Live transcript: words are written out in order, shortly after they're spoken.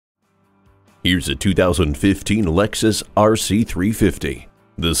Here's a 2015 Lexus RC 350.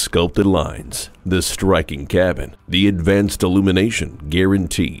 The sculpted lines, the striking cabin, the advanced illumination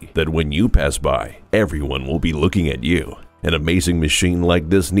guarantee that when you pass by, everyone will be looking at you. An amazing machine like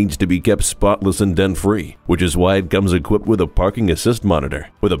this needs to be kept spotless and dent-free, which is why it comes equipped with a parking assist monitor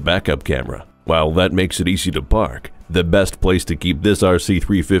with a backup camera. While that makes it easy to park, the best place to keep this RC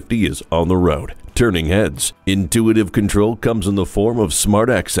 350 is on the road, turning heads. Intuitive control comes in the form of Smart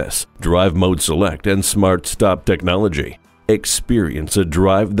Access, Drive Mode Select, and Smart Stop technology. Experience a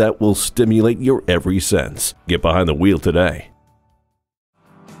drive that will stimulate your every sense. Get behind the wheel today.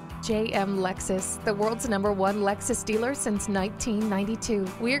 JM Lexus, the world's #1 Lexus dealer since 1992.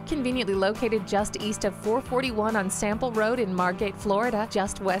 We're conveniently located just east of 441 on Sample Road in Margate, Florida,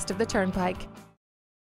 just west of the Turnpike.